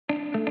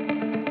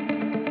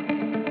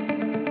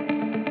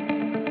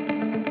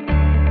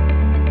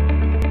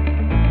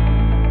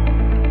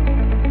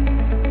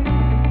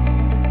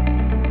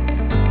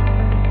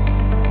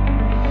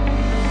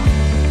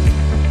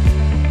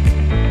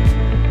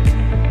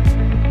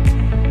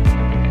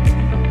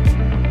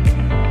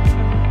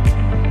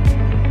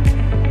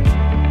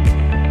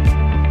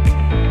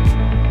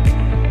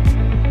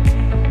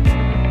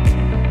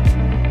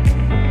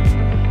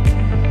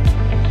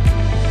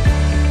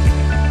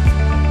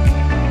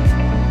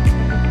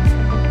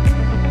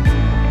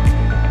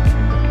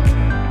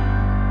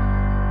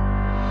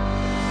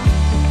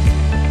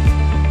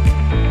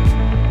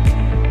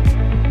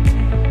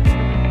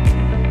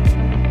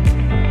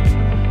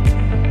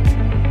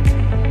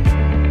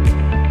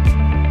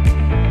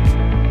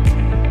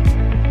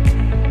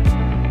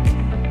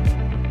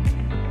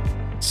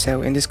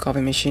So in this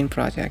coffee machine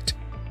project,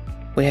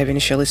 we have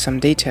initially some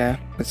data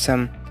with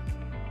some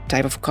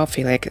type of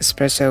coffee like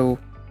espresso,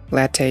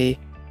 latte,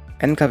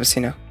 and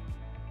cappuccino.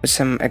 With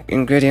some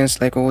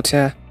ingredients like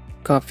water,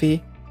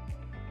 coffee,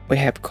 we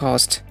have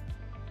cost,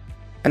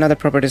 and other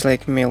properties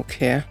like milk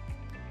here.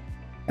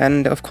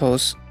 And of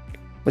course,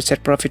 we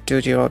set profit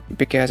to 0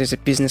 because it's a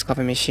business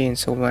coffee machine,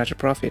 so we want a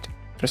profit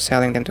for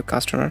selling them to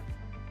customer.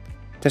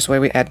 That's why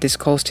we add this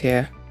cost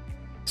here.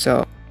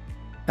 So,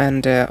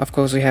 and of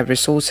course we have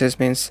resources,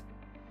 means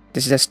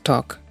this is a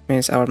stock,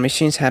 means our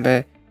machines have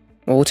a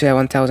water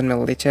 1000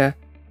 milliliter,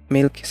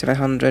 milk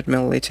 700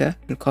 milliliter,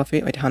 and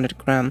coffee 800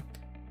 gram.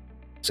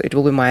 So it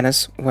will be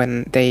minus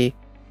when they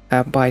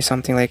buy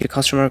something like the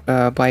customer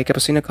buy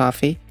cappuccino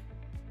coffee.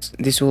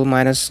 This will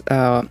minus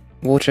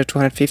water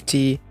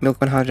 250, milk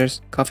 100,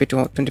 coffee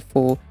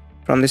 224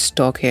 from this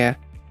stock here.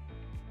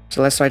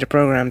 So let's write a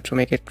program to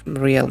make it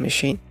real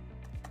machine.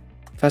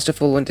 First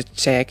of all, we want to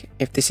check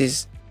if this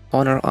is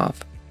on or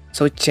off.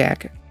 So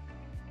check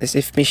this.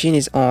 If machine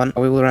is on,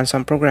 we will run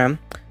some program,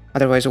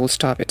 otherwise we will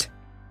stop it.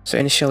 So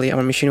initially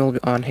our machine will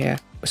be on here.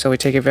 So we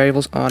take a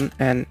variables on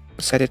and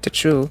set it to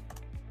true.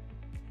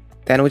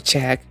 Then we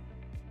check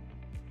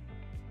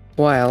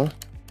while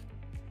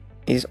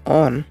is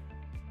on,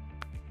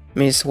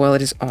 means while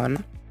it is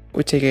on,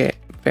 we take a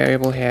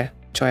variable here,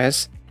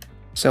 choice.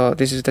 So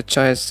this is the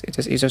choice, it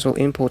is users will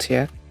input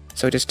here.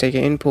 So just take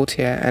an input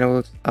here and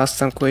we'll ask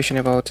some question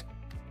about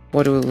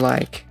what we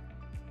like.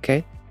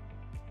 Okay,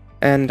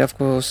 and of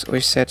course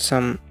we set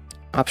some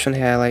option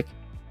here, like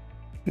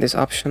this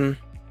option,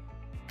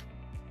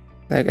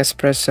 like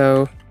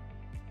espresso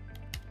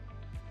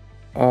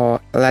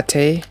or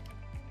latte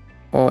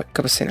or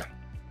cappuccino.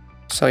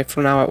 So if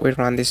now we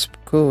run this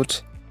code,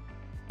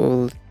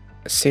 we'll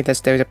see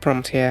that there is a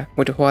prompt here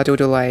with what would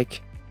you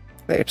like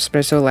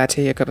espresso,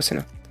 latte, or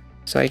cappuccino.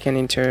 So I can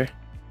enter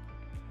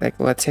like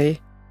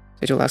latte.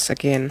 It will ask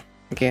again,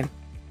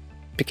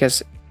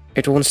 because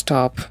it won't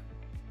stop,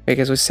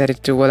 because we set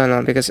it to whether or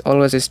not, because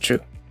always is true.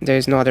 There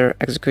is no other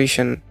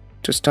execution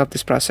to stop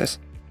this process.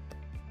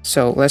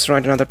 So let's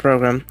write another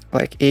program,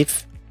 like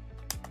if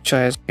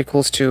choice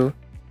equals to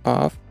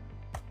off,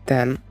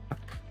 then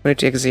we need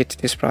to exit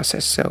this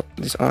process. So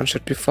this on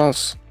should be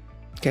false.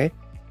 Okay,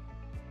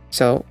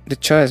 so the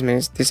choice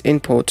means this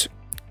input,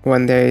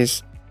 when there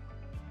is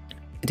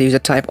the user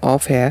type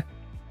off here,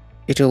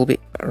 it will be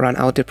run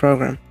out the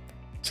program.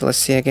 So let's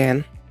see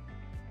again.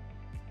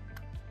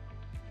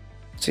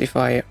 So if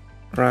I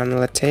run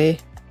latte,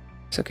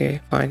 it's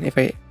okay, fine. If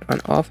I run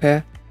off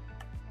here,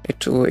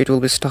 it will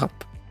be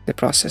stop the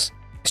process,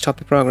 stop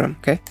the program.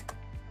 Okay,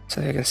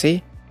 so you can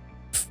see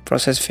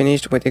process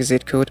finished with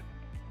exit code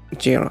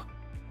 0.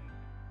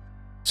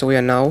 So we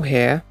are now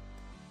here,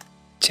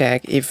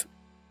 check if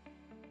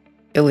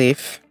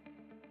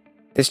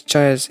this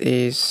choice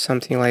is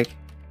something like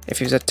if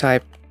user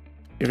type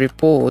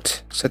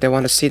report, so they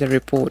want to see the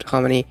report, how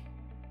many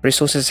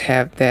resources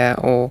have there,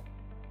 or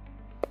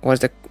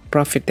what's the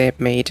profit they have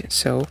made.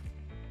 So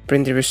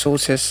print the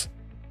resources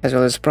as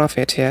well as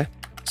profit here.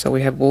 So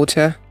we have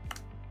water,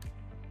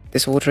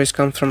 this water is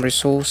come from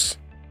resource,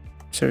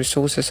 so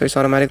resources, so it's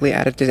automatically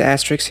added this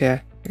asterisk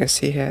here. You can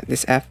see here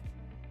this F,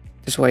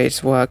 this way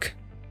it's work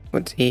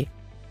with the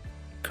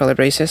curly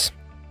braces.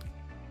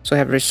 So we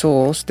have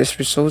resource, this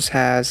resource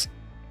has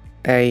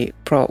a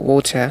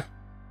water,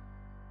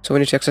 so we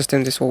need to access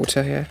them this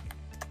water here.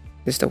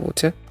 This is the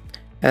water,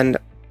 and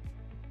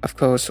of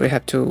course we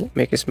have to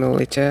make this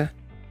milliliter,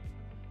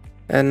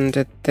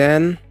 and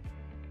then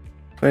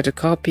we need to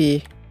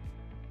copy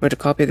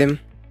them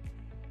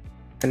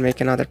and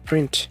make another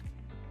print.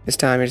 This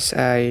time it's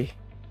a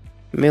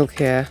milk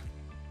here.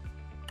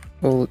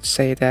 We'll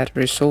say that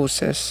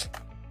resources,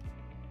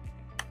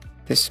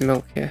 this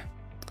milk here,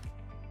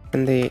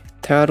 and the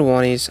third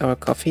one is our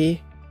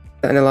coffee,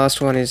 and the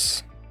last one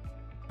is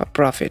a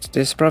profit.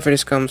 This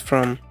profit comes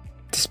from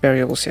this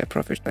variables here,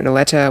 profit. And the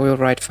latter we'll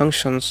write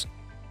functions,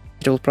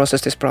 it will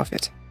process this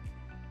profit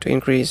to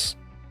increase.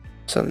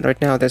 So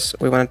right now this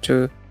we want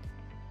to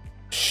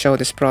show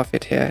this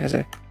profit here as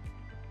a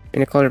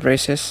in a curly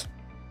braces,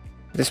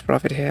 this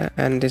profit here,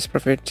 and this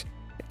profit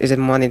is in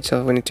money,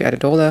 so we need to add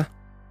 $1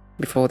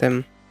 before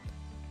them,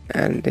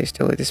 and they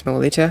still this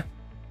milliliter.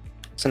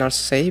 So now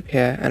save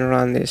here and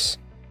run this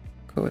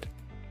code.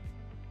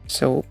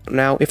 So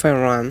now if we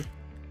run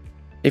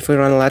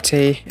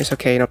latte, it's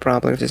okay, no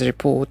problem. If there's a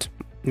report,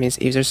 it means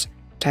users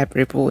type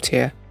report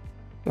here,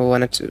 we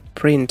wanted to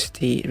print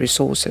the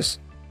resources,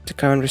 the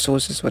current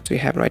resources what we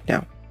have right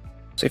now.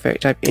 So if I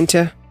type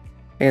enter,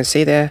 you can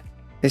see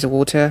there's a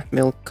water,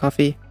 milk,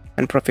 coffee,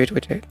 and profit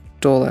with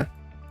 $1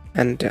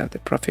 and the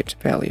profit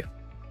value.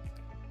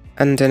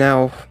 And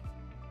now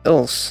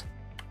else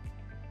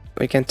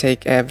we can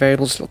take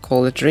variables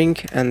called a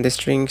drink, and this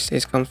drink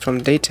comes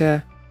from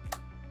data,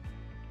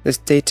 this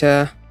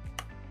data,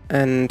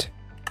 and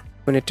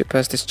we need to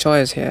pass this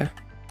choice here.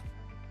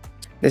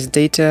 This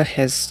data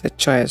has a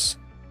choice.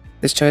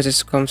 This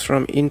choice comes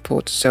from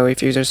input. So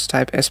if users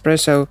type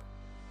espresso,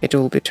 it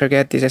will be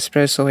target this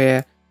espresso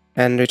here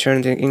and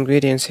return the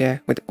ingredients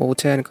here with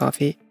water and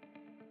coffee.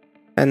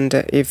 And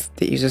if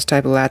the users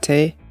type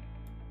latte,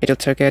 it'll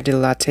target the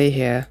latte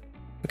here.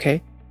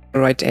 Okay,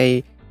 write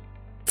a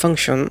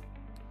function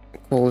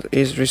called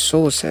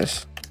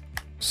isResources.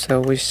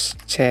 So we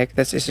check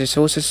that is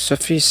resources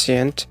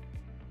sufficient.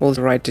 We'll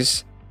write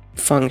this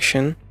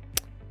function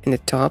in the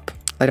top,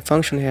 like the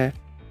function here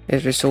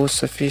is resource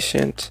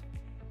sufficient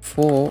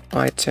for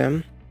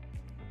item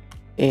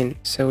in.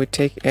 So we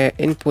take a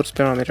inputs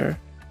parameter.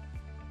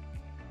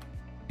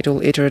 It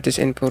will iterate these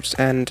inputs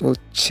and we'll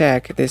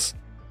check this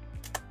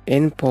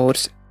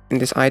inputs in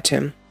this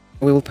item.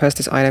 We will pass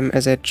this item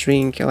as a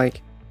drink,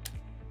 like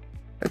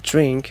a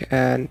drink,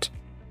 and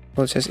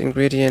we'll just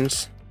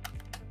ingredients.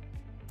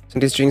 So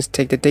these drinks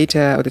take the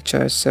data of the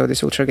choice, so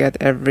this will target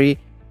every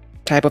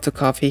type of the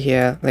coffee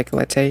here, like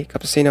latte,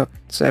 cappuccino.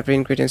 So every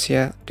ingredients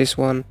here, this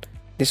one,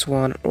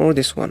 or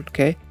this one.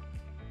 Okay,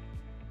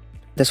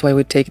 that's why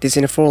we take this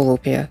in a for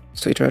loop here,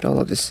 so iterate all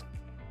of this,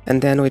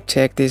 and then we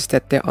check this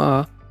that they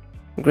are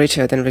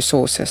greater than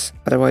resources.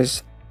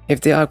 Otherwise,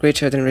 if they are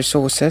greater than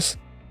resources,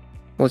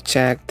 we'll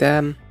check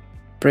them,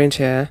 print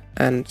here,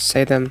 and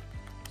say them,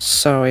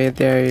 sorry,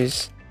 there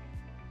is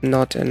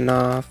not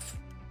enough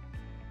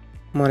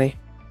money.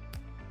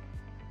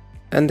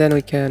 And then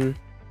we can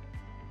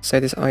say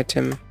this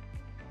item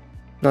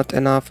not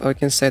enough, or we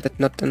can say that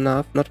not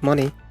enough, not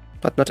money,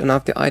 but not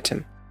enough the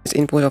item. This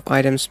input of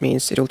items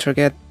means it will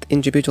target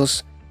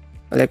individuals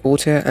like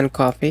water and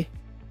coffee,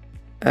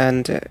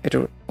 and it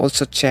will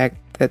also check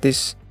that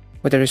this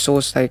with the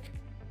resource, like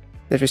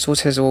the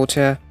resource has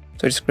water,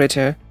 so it's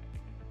greater.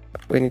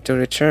 We need to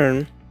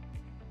return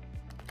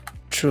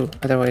true,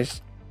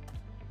 otherwise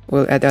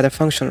we'll add the other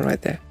function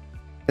right there.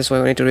 That's why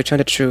we need to return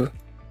the true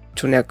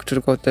to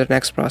go to the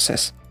next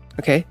process.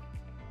 Okay,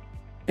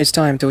 it's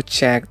time to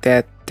check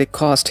that the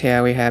cost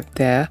here we have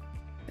there.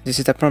 This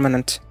is the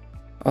permanent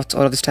of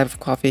all of this type of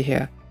coffee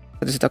here.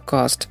 So this is the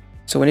cost.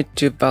 So we need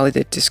to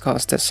validate this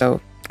cost.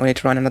 So we need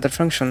to run another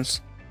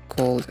functions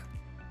called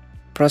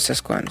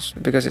process coins,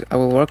 because I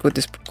will work with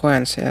this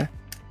coins here.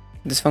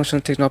 This function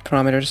takes no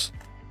parameters,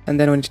 and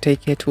then we need to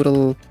take here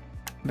total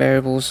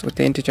variables with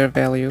the integer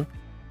value,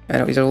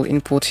 and it will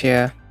input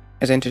here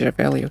as integer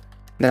value.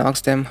 Then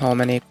ask them how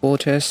many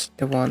quarters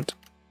they want.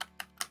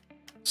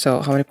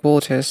 So how many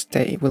quarters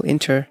they will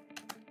enter,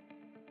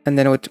 and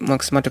then it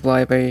must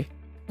multiply by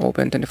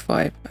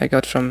 0.25 I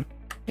got from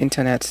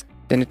internet.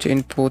 Then to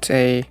input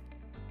a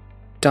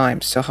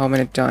times, so how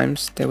many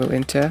times they will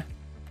enter,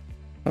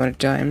 how many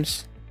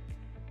times,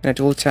 and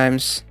it will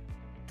times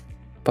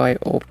by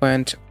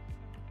 0.1.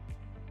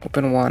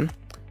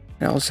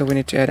 And also we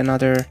need to add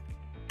another,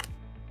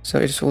 so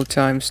it will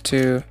times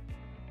to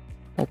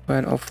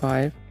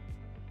 0.05,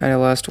 and the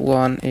last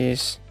one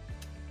is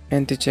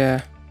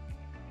integer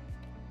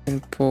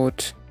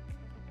input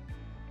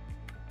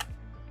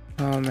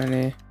how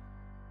many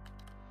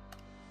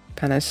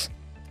pennies,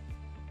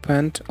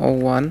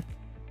 0.01,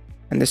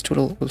 and this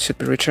total should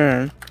be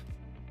returned.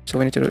 So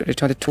we need to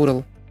return the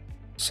total,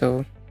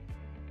 so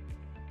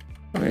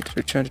we need to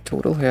return the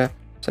total here.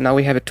 So now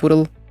we have a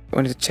total.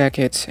 We need to check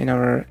it in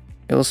our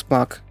else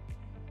block.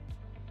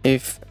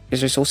 If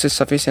is resources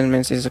sufficient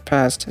means it's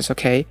passed, it's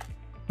okay.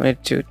 We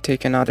need to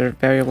take another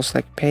variables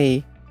like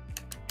pay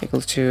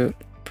equal to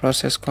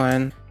process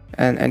coin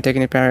and take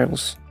any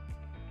variables.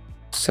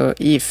 So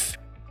if,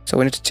 so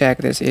we need to check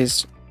this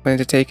is, we need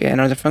to take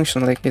another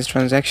function like is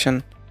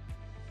transaction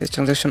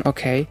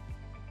okay.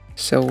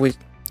 So we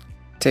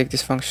take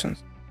this function.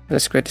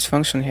 Let's create this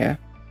function here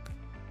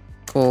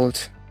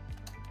called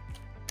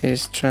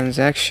is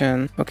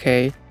transaction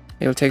okay.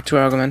 It will take two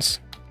arguments,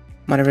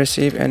 money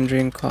received and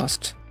drink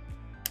cost.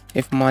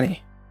 If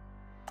money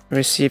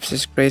received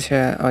is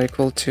greater or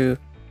equal to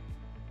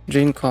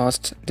drink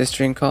cost, this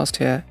drink cost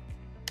here,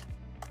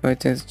 we need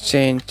to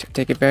change,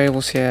 take a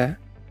variables here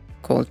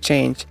called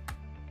change,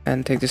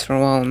 and take this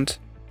round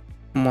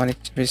money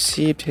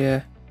received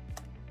here.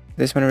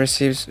 This money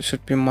received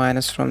should be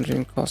minus from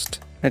drink cost.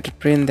 I need to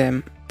print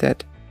them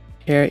that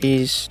here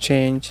is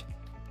change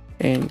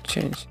in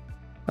change.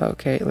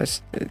 Okay,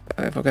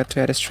 I forgot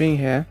to add a string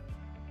here,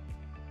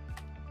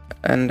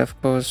 and of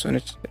course we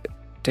need to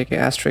take an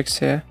asterisk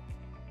here,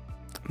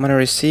 money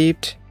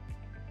received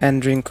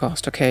and drink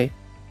cost. Okay,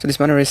 so this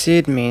money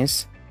received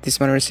means this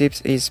money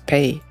received is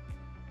pay.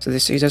 So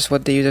this is just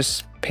what the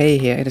users pay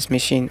here in this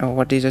machine, or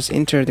what the users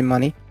enter the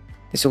money,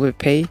 this will be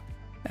pay.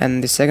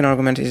 And the second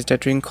argument is the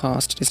drink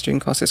cost. This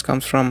drink cost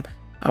comes from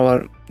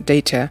our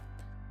data,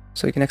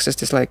 so you can access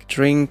this like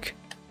drink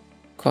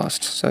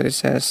cost. So it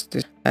says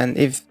this, and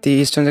if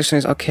this transaction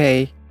is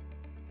okay,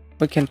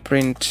 we can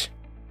print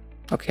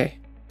okay.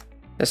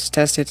 Let's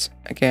test it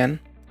again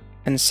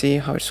and see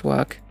how it's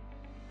work.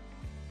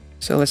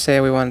 So let's say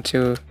we want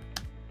to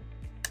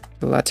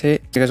latte,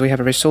 because we have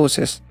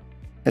resources,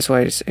 that's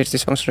why it's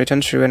this function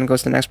return true and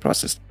goes to the next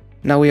process.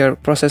 Now we are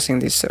processing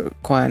these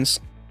coins,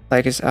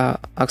 like it's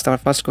asked our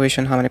first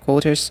question how many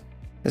quarters.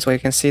 That's why you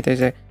can see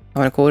there's a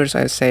how many quarters.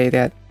 I say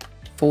that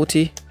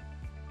 40,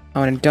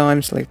 how many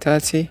dimes, like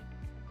 30,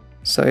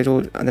 So it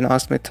will then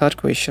ask me third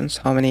questions.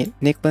 How many?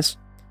 Nicholas?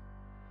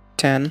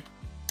 10.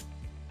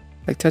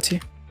 Like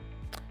 30.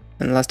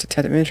 And last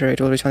 10 meter,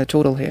 it will return the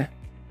total here.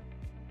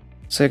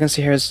 So you can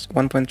see here's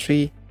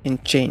 1.3 in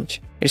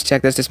change. Let's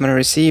check that this money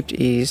received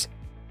is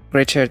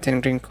greater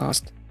than green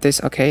cost.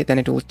 This okay, then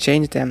it will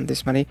change them,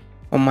 this money,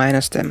 or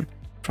minus them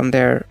from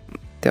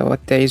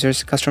what the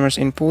users customers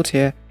input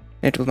here,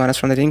 and it will minus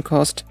from the green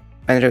cost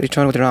and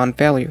return with the round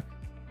value.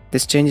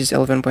 This changes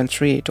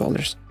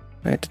 $11.3.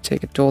 I have to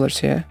take it dollars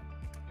here.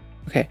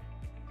 Okay,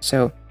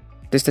 so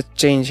this is the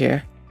change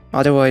here.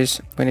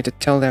 Otherwise, we need to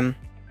tell them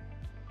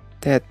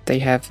that they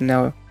have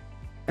no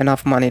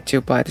enough money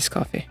to buy this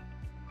coffee.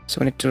 So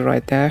we need to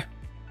write there.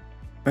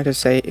 I have to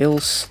say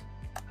else.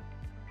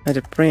 I have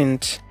to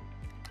print.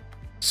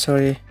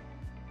 Sorry.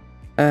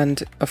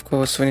 And of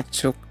course, we need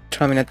to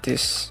terminate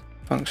this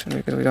function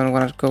because we don't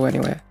want to go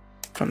anywhere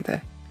from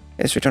there.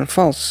 It's return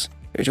false.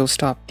 It will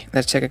stop.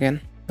 Let's check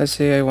again. Let's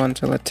say I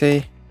want a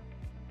latte.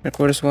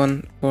 Requires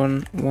 1,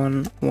 1,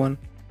 1, 1.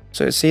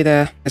 So you see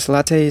there, this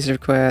latte is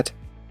required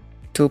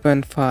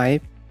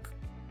 $2.5,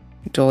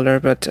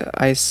 but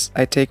I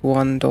take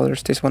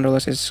 $1. This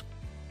 $1 is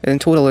in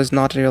total is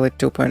not really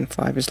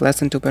 2.5. It's less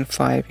than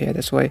 2.5 here.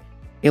 That's why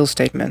else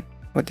statement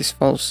with this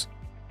false.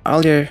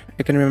 Earlier,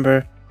 you can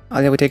remember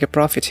earlier we take a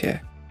profit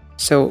here.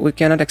 So we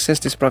cannot access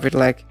this profit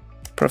like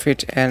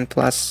profit and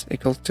plus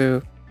equal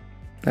to,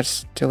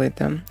 let's delete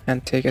them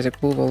and take as a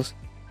globals.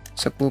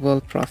 So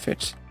global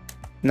profit.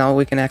 Now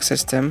we can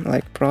access them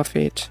like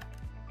profit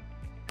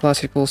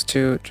plus equals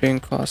to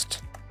drink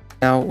cost.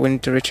 Now we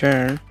need to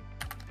return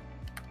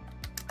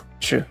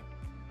true.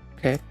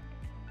 Okay.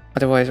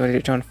 Otherwise we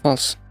return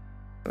false.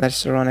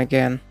 Let's run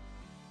again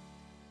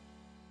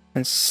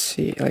and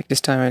see. Like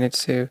this time I need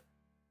to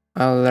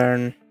I'll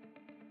learn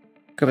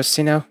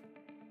cappuccino.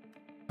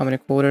 How many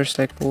quarters?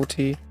 Like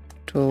 40,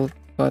 12,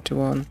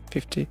 41,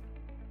 50.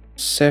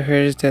 So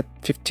here's that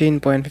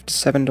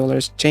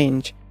 $15.57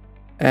 change.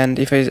 And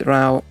if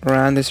I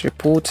run this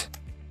report,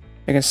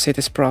 you can see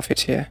this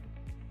profit here,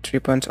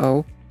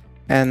 3.0.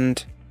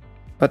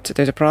 But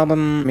there's a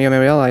problem. You may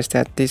realize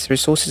that these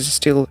resources are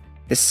still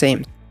the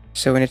same.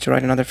 So we need to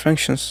write another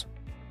functions.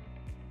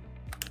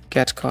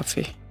 Get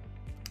coffee.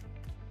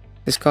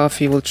 This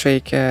coffee will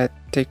take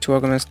two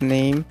arguments,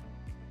 name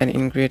and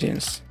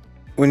ingredients.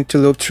 We need to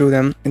loop through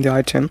them in the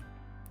item.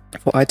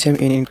 For item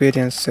in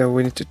ingredients, so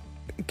we need to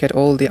get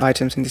all the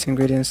items in these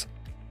ingredients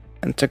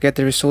and to get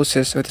the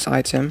resources with this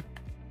item,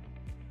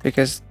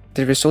 because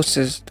the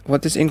resources,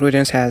 what this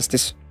ingredients has,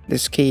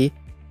 this key,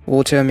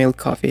 water, milk,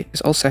 coffee,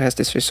 it also has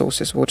this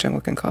resources, water,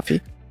 milk and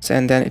coffee. So,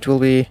 and then it will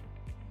be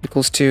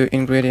equals to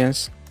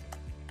ingredients.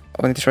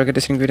 We need to target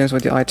this ingredients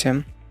with the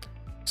item,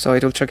 so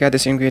it will target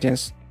this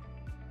ingredients.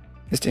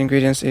 This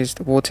ingredients is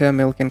the water,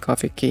 milk and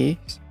coffee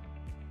keys,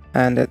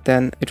 and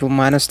then it will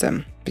minus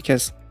them,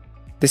 because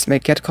this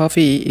make get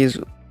coffee is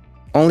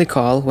only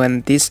call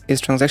when this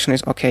transaction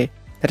is okay.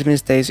 That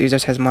means this user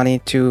has money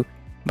to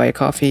buy a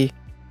coffee,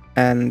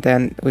 and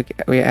then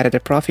we added a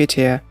profit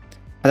here.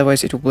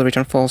 Otherwise it will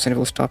return false and it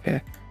will stop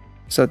here.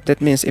 So that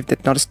means if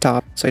that not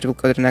stop, so it will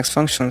go to the next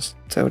functions.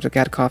 So to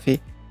get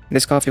coffee,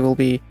 this coffee will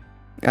be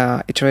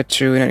iterate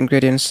through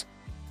ingredients,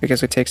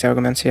 because we take the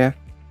arguments here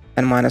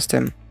and minus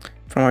them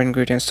from our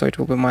ingredients. So it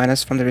will be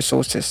minus from the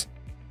resources,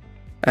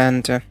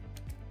 and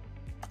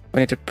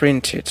we need to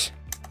print it.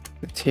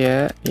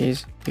 Here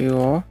is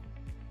your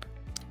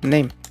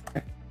name.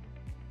 Okay.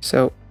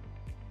 So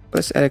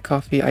let's add a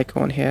coffee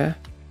icon here.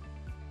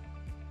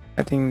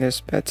 I think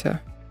that's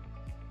better.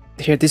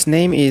 Here this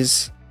name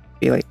is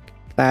be like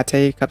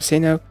latte,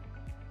 cappuccino.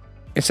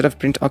 Instead of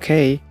print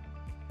okay,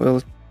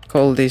 we'll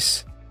call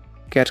this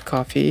get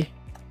coffee,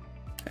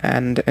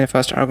 and in the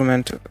first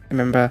argument,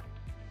 remember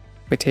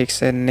we take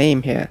a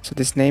name here. So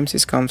this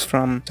names comes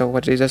from, so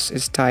what it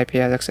is type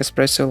here, like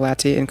espresso,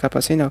 latte and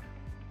cappuccino.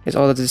 It's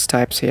all of these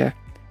types here.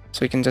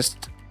 So we can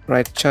just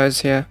write choice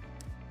here,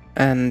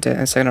 and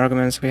second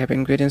arguments we have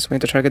ingredients. We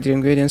need to target the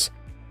ingredients,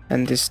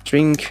 and this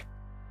drink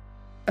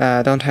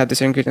don't have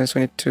these ingredients.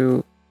 We need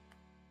to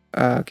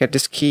get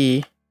this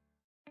key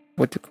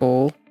with the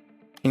call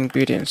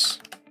ingredients.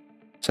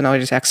 So now it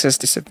just access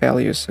these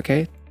values.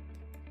 Okay, you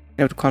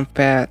have to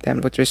compare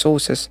them with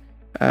resources,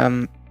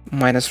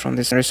 minus from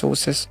these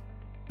resources,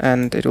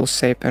 and it will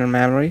save in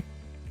memory.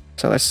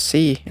 So let's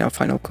see our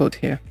final code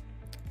here.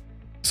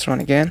 Let's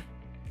run again.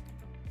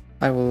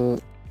 I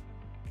will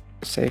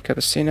say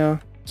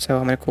cappuccino. So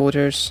how many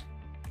quarters?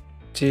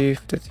 2,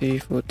 30,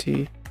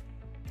 40.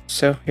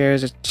 So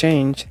here's a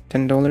change,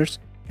 $10,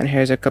 and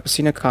here's a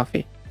cappuccino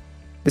coffee.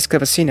 This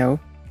cappuccino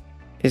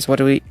is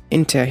what we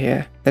enter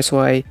here. That's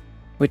why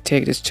we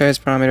take these choice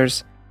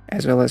parameters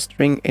as well as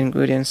drink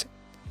ingredients.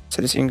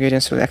 So these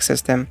ingredients will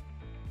access them,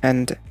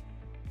 and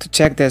to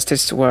check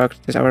this work,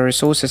 that our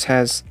resources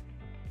has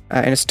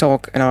in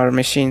stock in our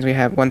machines we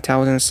have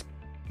 1000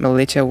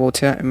 milliliter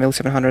water, milk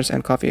 700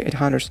 and coffee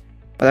 800.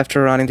 But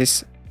after running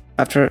this,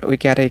 after we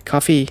get a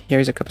coffee, here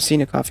is a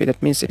cappuccino coffee.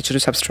 That means it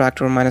should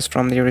subtract or minus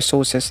from the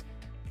resources.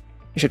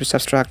 It should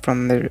subtract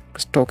from the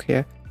stock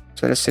here.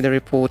 So let's see the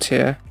report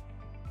here.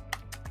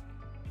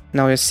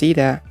 Now you see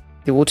that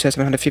the water is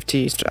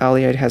 150,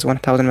 earlier it has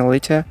 1000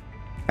 milliliter,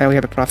 and we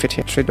have a profit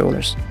here,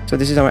 $3. So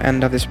this is our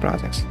end of this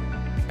project.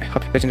 I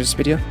hope you guys enjoyed this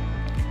video.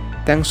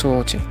 Thanks for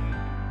watching.